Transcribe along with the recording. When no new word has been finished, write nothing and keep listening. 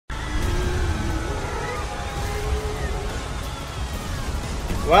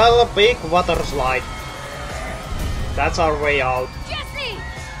Well, a big water slide. That's our way out. Jesse!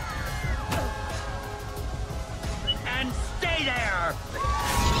 And stay there!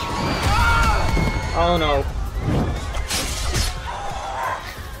 Oh no.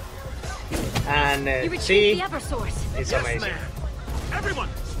 And You retrieved see, the Eversource. it's Yes, amazing. ma'am. Everyone,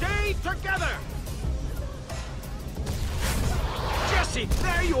 stay together! Jesse,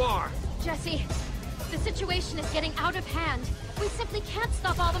 there you are! Jesse, the situation is getting out of hand. We simply can't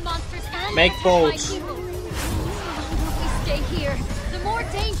stop all the monsters and Make protect my boats. people. The longer we stay here, the more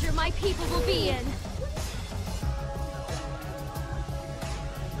danger my people will be in.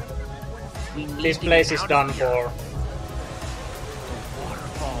 We need This to place get is out done of here. for.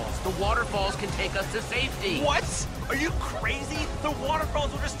 The waterfalls can take us to safety. What? Are you crazy? The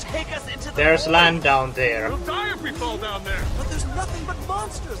waterfalls will just take us into the There's void. land down there. We'll die if we fall down there. But there's nothing but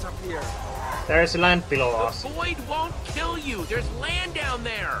monsters up here. There's land below us. The void won't kill you. There's land down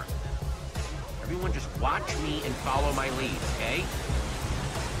there. Everyone just watch me and follow my lead, okay?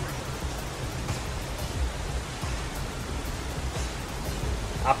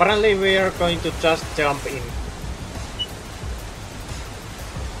 Apparently we are going to just jump in.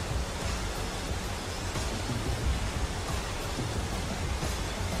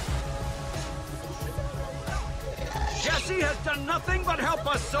 Jesse has done nothing but help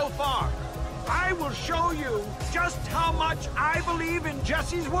us so far. I will show you just how much I believe in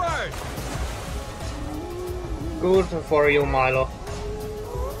Jesse's word. Good for you, Milo.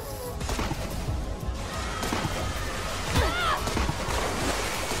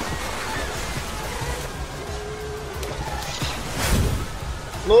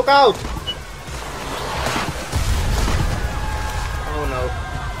 Look out! Oh no.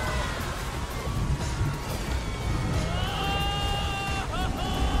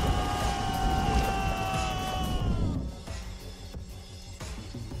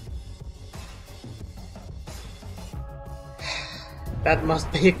 That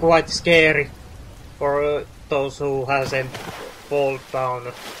must be quite scary for those who hasn't fallen down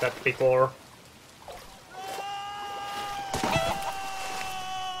that before.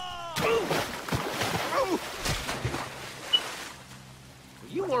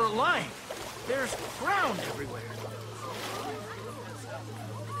 You weren't lying. There's ground everywhere.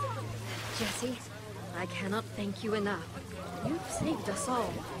 Jesse, I cannot thank you enough. You've saved us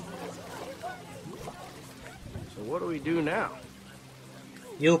all. So what do we do now?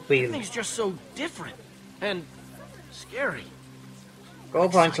 You build. Everything's just so different and scary. Go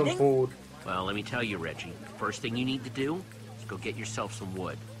find some food. Well, let me tell you, Reggie. First thing you need to do is go get yourself some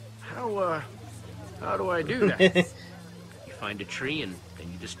wood. How do I do that? You find a tree and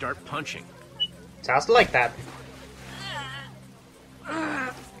then you just start punching. Just like that.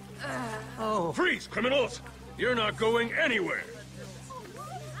 Oh. Freeze, criminals! You're not going anywhere.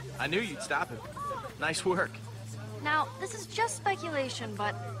 I knew you'd stop him. Nice work. Now, this is just speculation,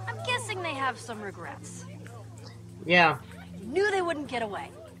 but I'm guessing they have some regrets. Yeah, Knew they wouldn't get away.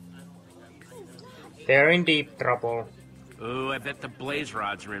 they're in deep trouble. Ooh, I bet the Blaze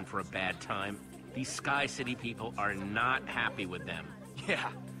Rods are in for a bad time. These Sky City people are not happy with them. Yeah.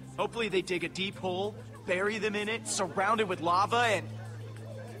 Hopefully they dig a deep hole, bury them in it, surround it with lava, and...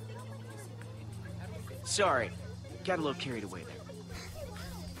 Sorry. Got a little carried away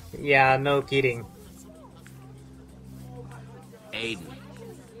there. Yeah, no kidding. Aiden.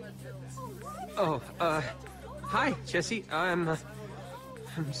 Oh, hi, Jesse. I'm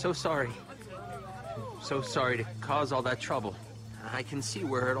so sorry. I'm so sorry to cause all that trouble. I can see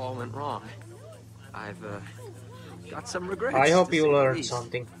where it all went wrong. I've, got some regrets. I hope to you say the learned least.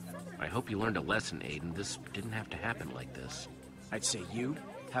 something. I hope you learned a lesson, Aiden. This didn't have to happen like this. I'd say you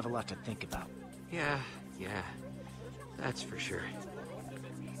have a lot to think about. Yeah, that's for sure.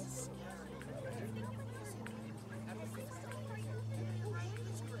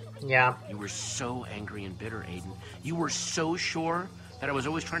 Yeah. You were so angry and bitter, Aiden. You were so sure that I was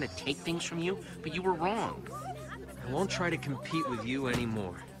always trying to take things from you, but you were wrong. I won't try to compete with you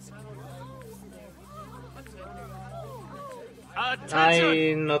anymore.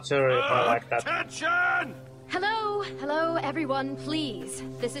 Attention! I'm not sure if I like that. Attention! Hello, everyone, please.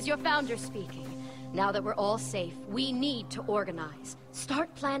 This is your founder speaking. Now that we're all safe, we need to organize.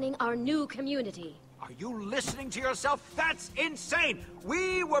 Start planning our new community. Are you listening to yourself? That's insane!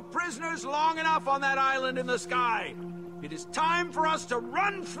 We were prisoners long enough on that island in the sky. It is time for us to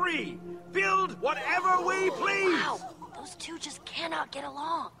run free. Build whatever we please. Wow, those two just cannot get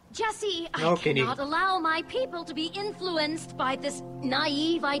along. Jesse, No I kidding. cannot allow my people to be influenced by this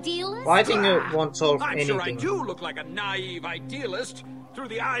naive idealist. Fighting won't solve I'm sure I anything. do look like a naive idealist, through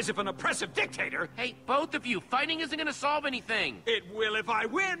the eyes of an oppressive dictator. Hey, both of you, fighting isn't gonna solve anything. It will if I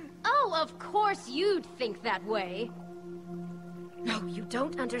win. Oh, of course you'd think that way. No, you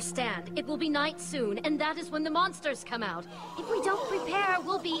don't understand. It will be night soon, and that is when the monsters come out. If we don't prepare,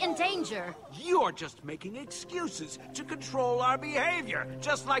 we'll be in danger. You're just making excuses to control our behavior,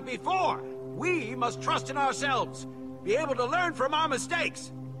 just like before. We must trust in ourselves, be able to learn from our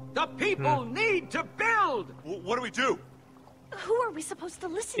mistakes. The people need to build! What do we do? Who are we supposed to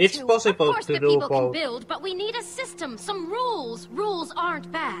listen It's to? possible of course to the do people can both. build, but we need a system, some rules. Rules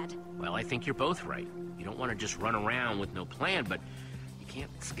aren't bad. Well, I think you're both right. You don't want to just run around with no plan, but you can't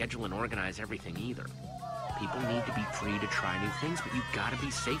schedule and organize everything either. People need to be free to try new things, but you've got to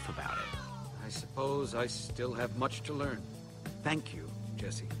be safe about it. I suppose I still have much to learn. Thank you,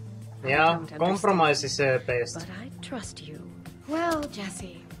 Jesse. Yeah, don't compromise is best. But I trust you. Well,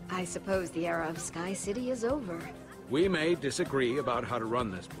 Jesse, I suppose the era of Sky City is over. We may disagree about how to run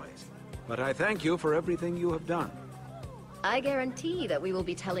this place, but I thank you for everything you have done. I guarantee that we will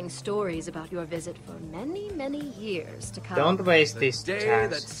be telling stories about your visit for many, many years to come. Don't waste The this day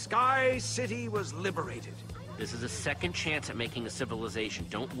chance. that Sky City was liberated. This is a second chance at making a civilization.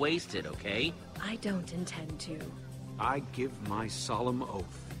 Don't waste it, okay? I don't intend to. I give my solemn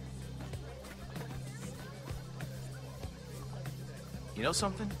oath. You know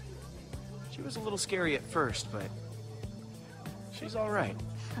something? She was a little scary at first, but she's all right.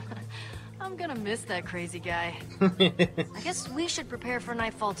 I'm gonna miss that crazy guy. I guess we should prepare for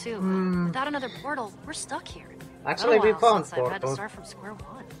Nightfall too. Without another portal, we're stuck here. Actually, Been we a while found since I've had to portal. start from square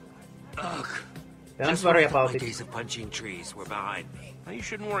one. Ugh. Don't Just worry when I thought about my it. days of punching trees were behind me. Well, you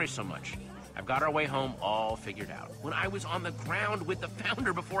shouldn't worry so much. I've got our way home all figured out. When I was on the ground with the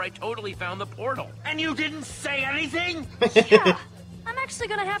Founder before I totally found the portal. And you didn't say anything? Yeah, I'm actually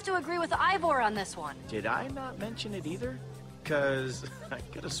gonna have to agree with Ivor on this one. Did I not mention it either? Because I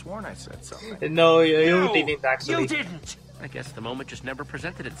could have sworn I said something. No, you No, didn't actually. You didn't. I guess the moment just never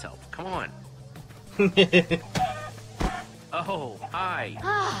presented itself. Come on. Oh, hi.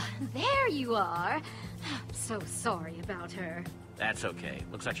 Ah, there you are. I'm so sorry about her. That's okay.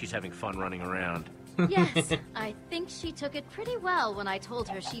 Looks like she's having fun running around. Yes, I think she took it pretty well when I told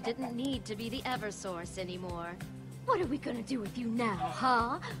her she didn't need to be the Eversource anymore. What are we gonna do with you now,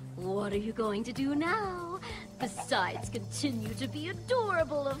 huh? What are you going to do now? Besides, continue to be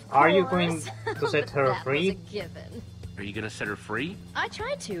adorable, of course. Are you going to set But her that free? was a given. Are you gonna set her free? I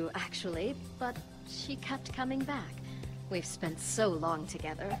tried to, actually, but she kept coming back. We've spent so long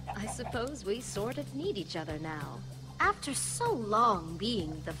together. I suppose we sort of need each other now. After so long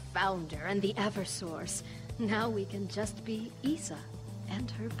being the Founder and the Eversource, now we can just be Issa and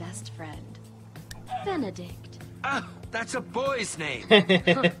her best friend, Benedict. Ah, that's a boy's name.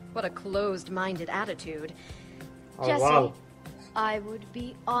 What a closed-minded attitude. Oh, Jesse, wow. I would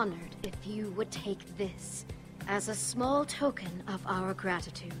be honored if you would take this as a small token of our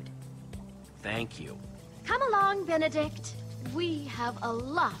gratitude. Thank you. Come along, Benedict. We have a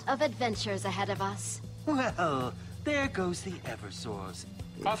lot of adventures ahead of us. Well, there goes the Eversource.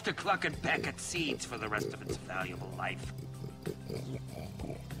 Off to cluck and peck at seeds for the rest of its valuable life.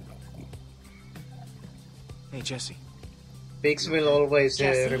 Hey, Jesse. Biggs will always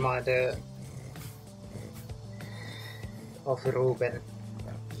Jesse? remind of Ruben.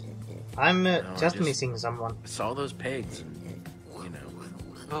 I'm just just- missing someone. I saw those pegs and, you know.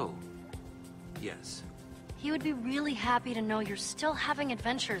 Oh, yes. He would be really happy to know you're still having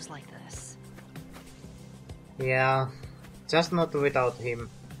adventures like this. Yeah, just not without him.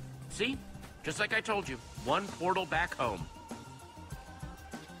 See? Just like I told you. One portal back home.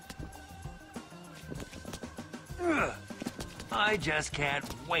 Ugh. I just can't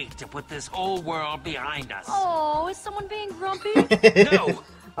wait to put this whole world behind us. Oh, is someone being grumpy? No!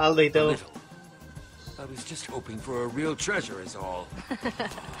 A A little. little. I was just hoping for a real treasure is all.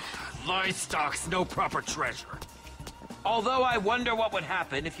 Livestock's no proper treasure. Although I wonder what would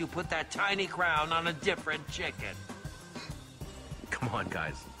happen if you put that tiny crown on a different chicken. Come on,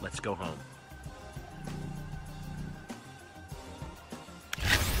 guys. Let's go home.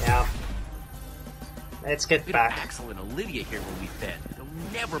 Yeah. Let's get Bit of back. Axel and Olivia here when we fed. They'll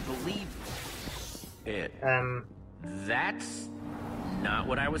never believe it. That's not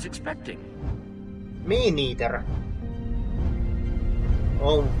what I was expecting. Me neither.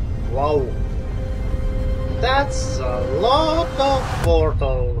 Oh, wow. That's a lot of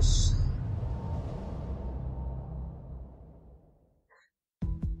portals.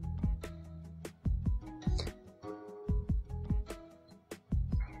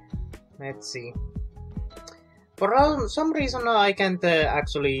 Let's see. For some reason I can't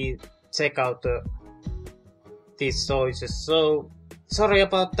actually check out these choices, so sorry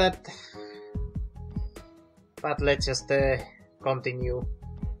about that. But let's just continue.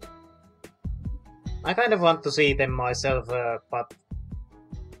 I kind of want to see them myself, but...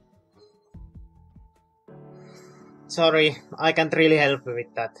 Sorry, I can't really help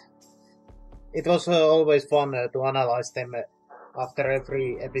with that. It was always fun to analyze them after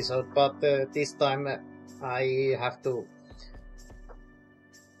every episode, but this time I have to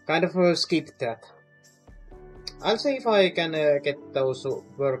kind of skip that. I'll see if I can get those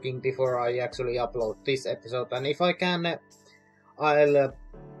working before I actually upload this episode, and if I can, I'll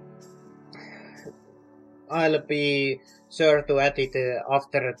be sure to add it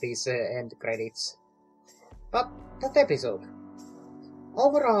after these end credits. But that episode,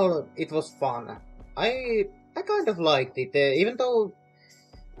 overall, it was fun. I kind of liked it, even though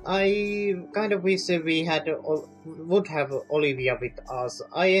I kind of wish we would have Olivia with us.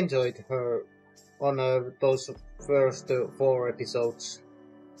 I enjoyed her on those first 4 episodes.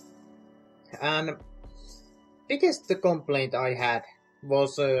 And biggest complaint I had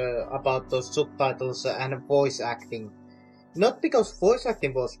was about those subtitles and voice acting. Not because voice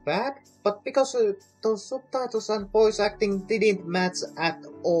acting was bad, but because those subtitles and voice acting didn't match at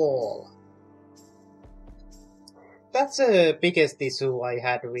all. That's the biggest issue I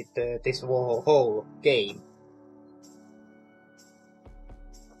had with this whole game.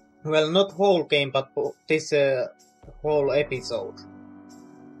 Well, not whole game, but this whole episode.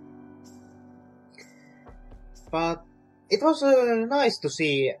 But it was nice to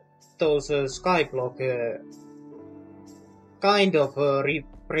see those Skyblock kind of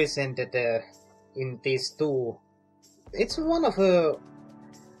represented in this too. It's one of the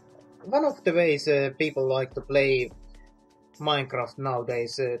ways people like to play Minecraft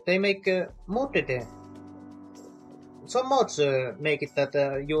nowadays. They make modded. Some mods make it that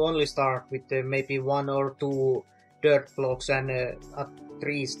you only start with maybe 1 or 2 dirt blocks and a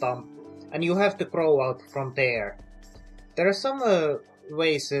tree stump, and you have to grow out from there. There are some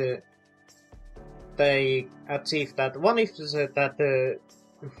ways they achieve that. One is that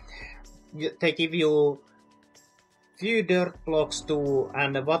they give you few dirt blocks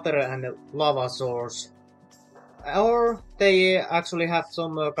and water and lava source. Or they actually have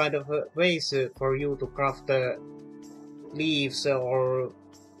some kind of ways for you to craft leaves or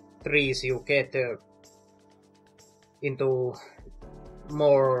trees you get into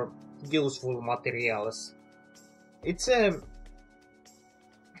more useful materials. It's a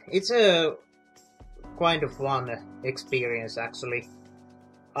kind of fun experience actually.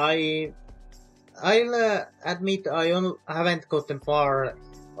 I'll admit I haven't gotten far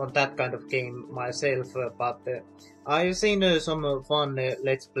on that kind of game myself, but I've seen some fun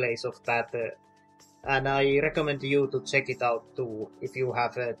let's plays of that, and I recommend you to check it out too if you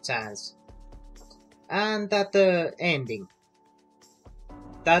have a chance. And that ending,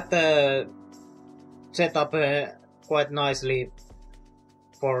 that set up quite nicely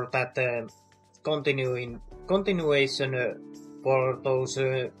for that continuation for those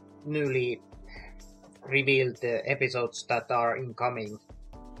newly revealed episodes that are incoming.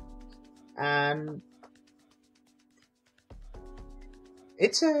 And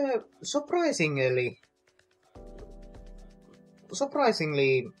it's a surprisingly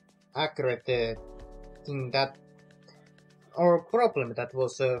accurate thing that, or problem that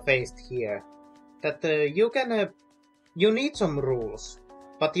was faced here. That you need some rules,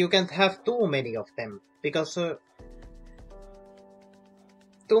 but you can't have too many of them, because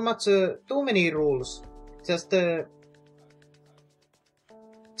too many rules just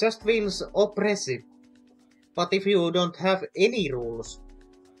feels oppressive. But if you don't have any rules,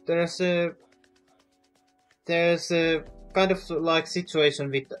 there's a kind of like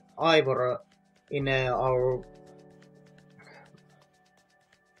situation with Ivor in our,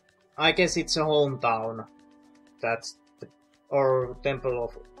 I guess it's a hometown, that's or Temple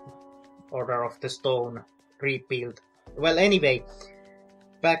of Order of the Stone rebuilt. Well, anyway,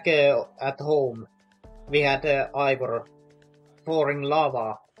 back at home, we had Ivor pouring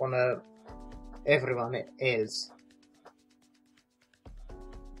lava on everyone else.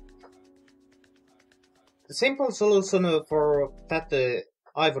 The simple solution for that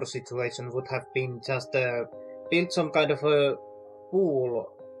Ivor situation would have been just build some kind of a pool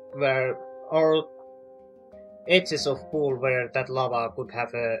where, or edges of pool where that lava could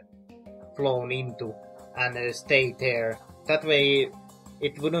have flown into and stay there. That way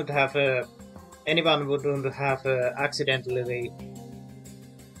it wouldn't have anyone wouldn't have accidentally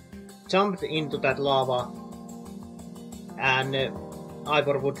jumped into that lava, and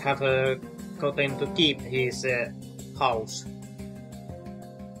Ivor would have gotten to keep his house.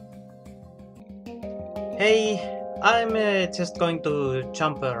 Hey, I'm just going to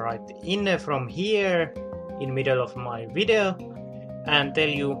jump right in from here in middle of my video and tell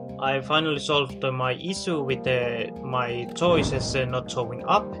you I finally solved my issue with my choices not showing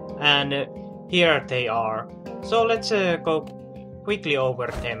up, and here they are. So let's go quickly over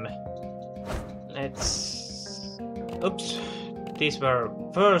them. Oops, these were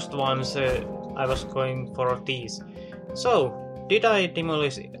first ones. I was going for these. So, did I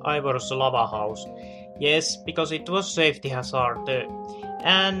demolish Ivor's lava house? Yes, because it was safety hazard,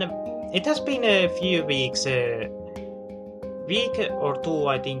 and it has been a few weeks, week or two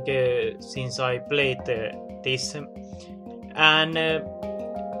I think, since I played this, and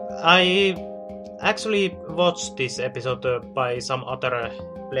I actually watched this episode by some other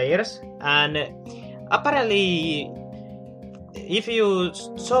players, and apparently if you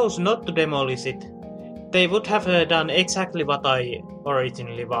chose not to demolish it, they would have done exactly what I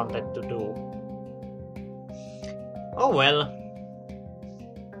originally wanted to do. Oh well,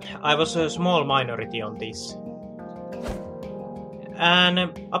 I was a small minority on this. And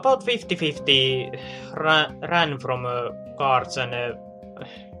about 50-50 ran from guards and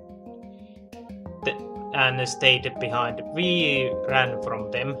stayed behind. We ran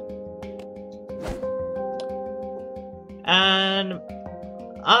from them. And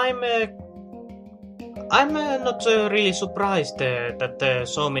I'm not really surprised that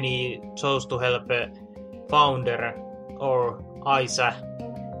so many chose to help Founder or Isa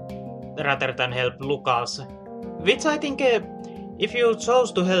rather than help Lucas. Which I think, if you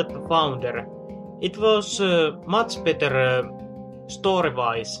chose to help Founder, it was much better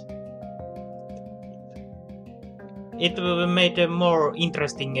story-wise. It made a more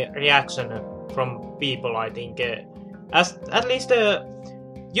interesting reaction from people, I think. At least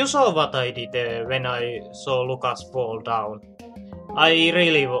you saw what I did when I saw Lucas fall down. I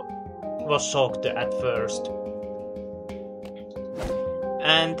really was shocked at first.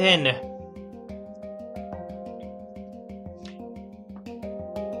 And then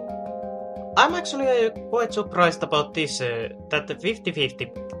I'm actually quite surprised about this, that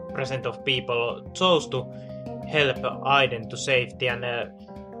 50-50% of people chose to help Aiden to safety, and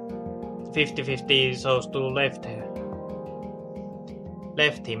 50-50 chose to left him.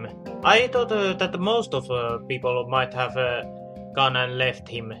 I thought that most of people might have gone and left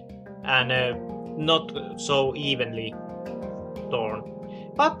him, and not so evenly torn.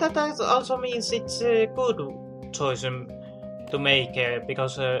 But that also means it's a good choice to make,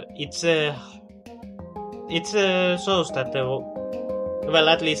 because it shows that, well,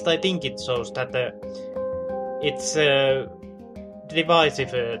 at least I think it shows that it's a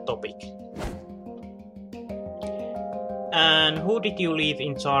divisive topic. And who did you leave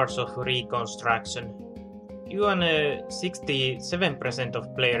in charge of reconstruction? You and 67%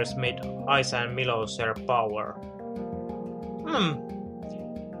 of players made Isa and Milo share power.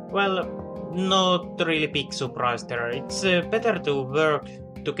 Well, not really big surprise there. It's better to work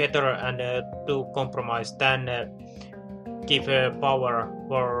together and to compromise than give power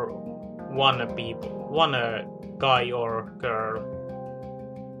for one guy or girl.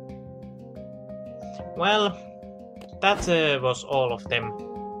 Well, that was all of them.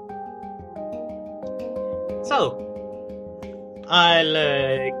 So, I'll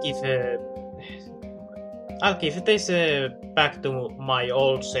give this back to my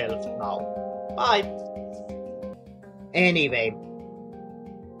old self now. Bye. Anyway,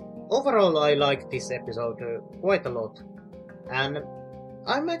 overall I like this episode quite a lot, and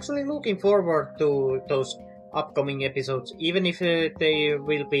I'm actually looking forward to those upcoming episodes, even if they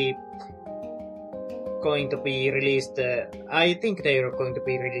will be going to be released. I think they are going to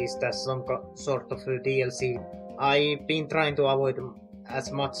be released as some sort of DLC. I've been trying to avoid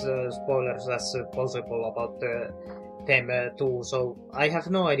as much spoilers as possible about them too, so I have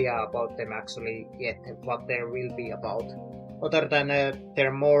no idea about them actually yet, what they will be about, other than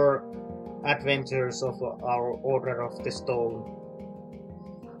they're more adventures of our Order of the Stone.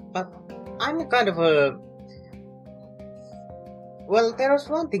 But I'm kind of well, there was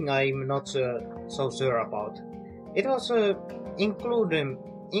one thing I'm not so sure about. It was including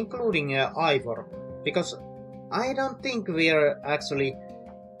Ivor, because I don't think we are actually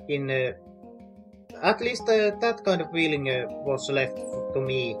in. At least that kind of feeling was left to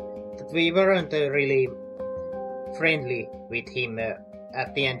me, that we weren't really friendly with him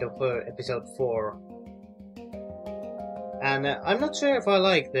at the end of episode 4. And I'm not sure if I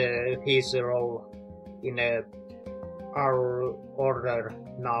liked his role in our order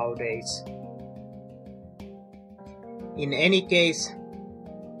nowadays. In any case,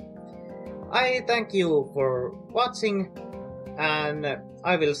 I thank you for watching, and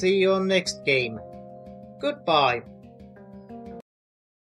I will see you on next game. Goodbye.